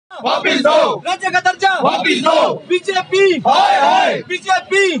वापिस दो, राज्य का दर्जा वापिस दो, बीजेपी हाय हाय,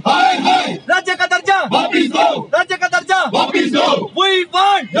 बीजेपी हाय हाय, राज्य का दर्जा वापिस दो, राज्य का दर्जा वापिस दो, We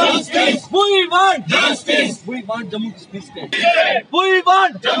want Justice, we want justice, we want Jammu Kashmir state we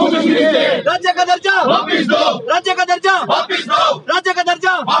want Jammu Kashmir state, राज्य का दर्जा वापिस दो, राज्य का दर्जा वापिस दो, राज्य का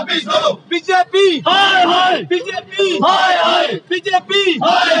दर्जा वापिस दो, बीजेपी हाय हाय, बीजेपी हाय हाय, बीजेपी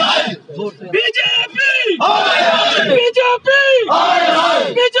हाय हाय, बीजेपी हाय हाय, बीजेपी हाय हाय,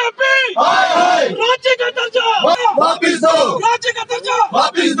 बीजेपी हाय हाय, राज्य का दर्जा वापिस दो, राज्य का दर्जा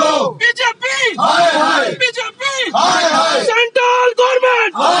वापिस दो, बीजेपी हाय हाय, बीजेपी हाय हाय, सेंट्रल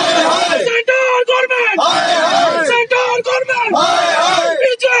गवर्नमेंट हाय हाय, सेंट्रल गवर्नमेंट हाय हाय, सेंट्रल गवर्नमेंट हाय हाय,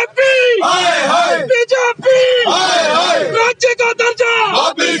 बीजेपी हाय हाय, बीजेपी हाय हाय, राज्य का दर्जा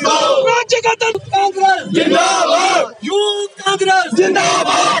वापिस दो, राज्य का दर्जा कांग्रेस जिंदाबाद, यूथ कांग्रेस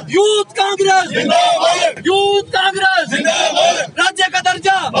जिंदाबाद, यूथ कांग्रेस जिंदाबाद, यूथ कांग्रेस जिंदाबाद, राज्य का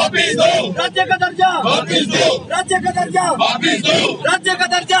दर्जा वापिस दो, राज्य का दर्जा वापिस दो, राज्य का दर्जा वापिस दो, राज्य का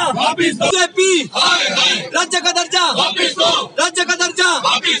दर्जा वापिस दो, बीजेपी हाय हाय, राज्य का दर्जा वापिस दो, राज्य का दर्जा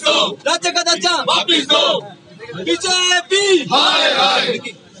वापिस दो, राज्य का दर्जा वापिस दो, बीजेपी हाय हाय,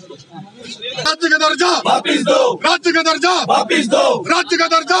 राज्य का दर्जा वापिस दो, राज्य का दर्जा वापिस दो, राज्य का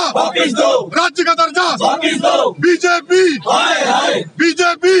दर्जा वापिस दो, राज्य का दर्जा वापिस दो, बीजेपी हाय हाय,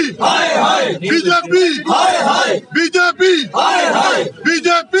 बीजेपी हाय हाय, बीजेपी हाय हाय, बीजेपी हाय हाय,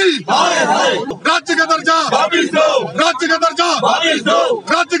 बीजेपी हाय हाय, राज्य का दर्जा वापिस दो, राज्य का दर्जा वापिस दो,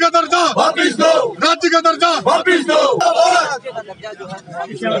 राज्य का दर्जा वापिस दो, राज्य का दर्जा वापिस दो,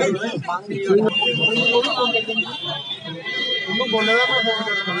 राज्य का दर्जा वापिस दो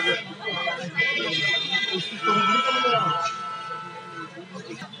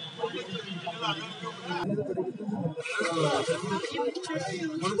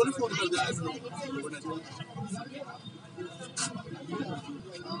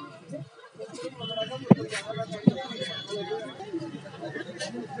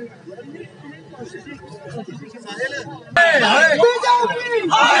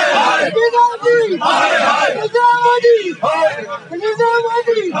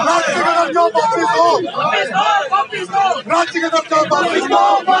राज्य का दर्जा वापिस दो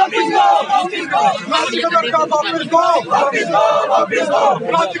राज्य का दर्जा वापिस दो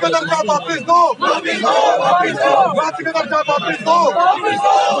राज्य का दर्जा वापिस दो राज्य का दर्जा वापिस दो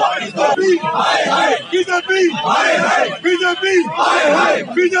बीजेपी बीजेपी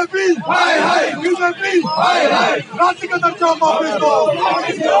बीजेपी बीजेपी राज्य का दर्जा वापिस दो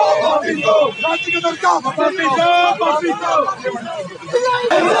राज्य का दर्जा वापिस दो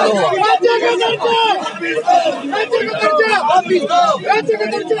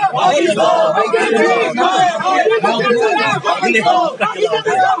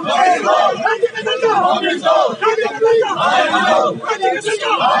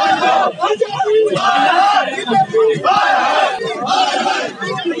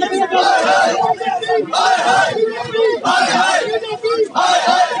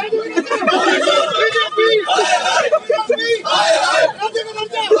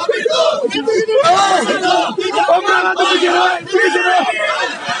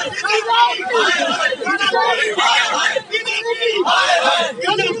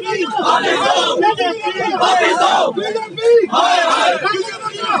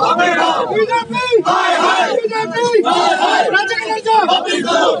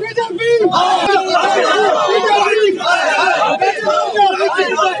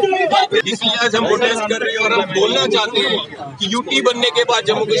इसलिए आज हम प्रोटेस्ट कर रहे हैं और हम बोलना चाहते हैं कि यूटी बनने के बाद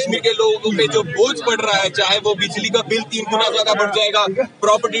जम्मू कश्मीर के लोगों पे जो बोझ पड़ रहा है, चाहे वो बिजली का बिल 3 गुना ज्यादा बढ़ जाएगा,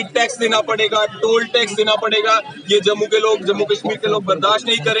 प्रॉपर्टी टैक्स देना पड़ेगा, टोल टैक्स देना पड़ेगा, ये जम्मू कश्मीर के लोग बर्दाश्त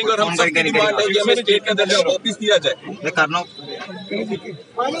नहीं करेंगे और हम सबकी डिमांड है कि हमें स्टेट का दर्जा वापिस दिया जाए।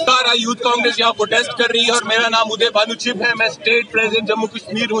 यूथ कांग्रेस यहाँ प्रोटेस्ट कर रही है और मेरा नाम उदय भानुचिप है, मैं स्टेट प्रेसिडेंट जम्मू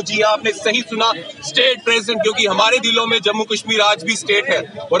कश्मीर हूँ। जी हाँ, आपने सही सुना, स्टेट प्रेसिडेंट, क्योंकि हमारे दिलों में जम्मू कश्मीर आज भी स्टेट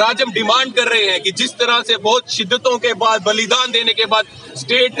है। और आज हम डिमांड कर रहे हैं कि जिस तरह से बहुत शिद्दतों के बाद, बलिदान देने के बाद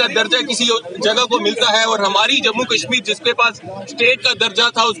स्टेट का दर्जा किसी जगह को मिलता है और हमारी जम्मू कश्मीर जिसके पास स्टेट का दर्जा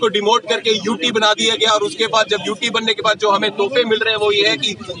था उसको डिमोट करके यूटी बना दिया गया। और उसके बाद जब यूटी बनने के बाद जो हमें तोहफे मिल रहे हैं वो ये है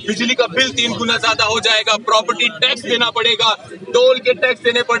कि बिजली का बिल 3 गुना ज्यादा हो जाएगा, प्रॉपर्टी टैक्स देना पड़ेगा, टोल के टैक्स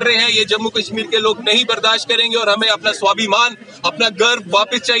देने पड़ रहे हैं। ये जम्मू कश्मीर के लोग नहीं बर्दाश्त करेंगे और हमें अपना स्वाभिमान, अपना गर्व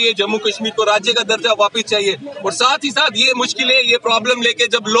वापस चाहिए, जम्मू कश्मीर को राज्य का दर्जा वापस चाहिए। और साथ ही साथ ये मुश्किलें, ये प्रॉब्लम लेके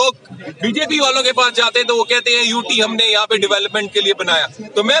जब लोग बीजेपी वालों के पास जाते हैं तो वो कहते हैं यूटी हमने यहाँ पे डेवलपमेंट के लिए बनाया।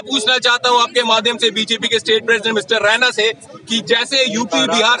 तो मैं पूछना चाहता हूँ आपके माध्यम से बीजेपी के स्टेट प्रेसिडेंट मिस्टर रैना से कि जैसे यूपी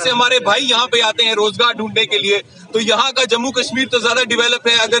बिहार से हमारे भाई यहाँ पे आते हैं रोजगार ढूंढने के लिए, तो यहाँ का जम्मू कश्मीर तो ज्यादा डेवलप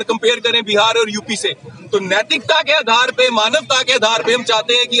है अगर कंपेयर करें बिहार और यूपी से। तो नैतिकता के आधार पे, मानवता के आधार पे हम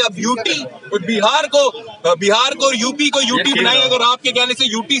चाहते हैं कि अब यूटी और बिहार को और यूपी को यूटी बनाए। अगर आपके कहने से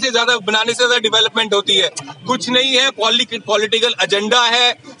यूटी से ज्यादा बनाने से ज्यादा डेवलपमेंट होती है, कुछ नहीं है। पॉलिटिकल एजेंडा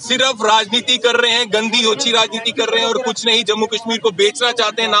है, सिर्फ राजनीति कर रहे हैं, गंदी ओछी राजनीति कर रहे हैं और कुछ नहीं। जम्मू कश्मीर को बेचना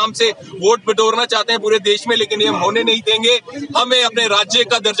चाहते हैं, नाम से वोट बटोरना चाहते हैं पूरे देश में, लेकिन ये हम होने नहीं देंगे। हमें अपने राज्य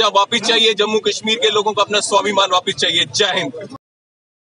का दर्जा वापस चाहिए, जम्मू कश्मीर के लोगों को अपना स्वाभिमान वापस चाहिए। जय हिंद।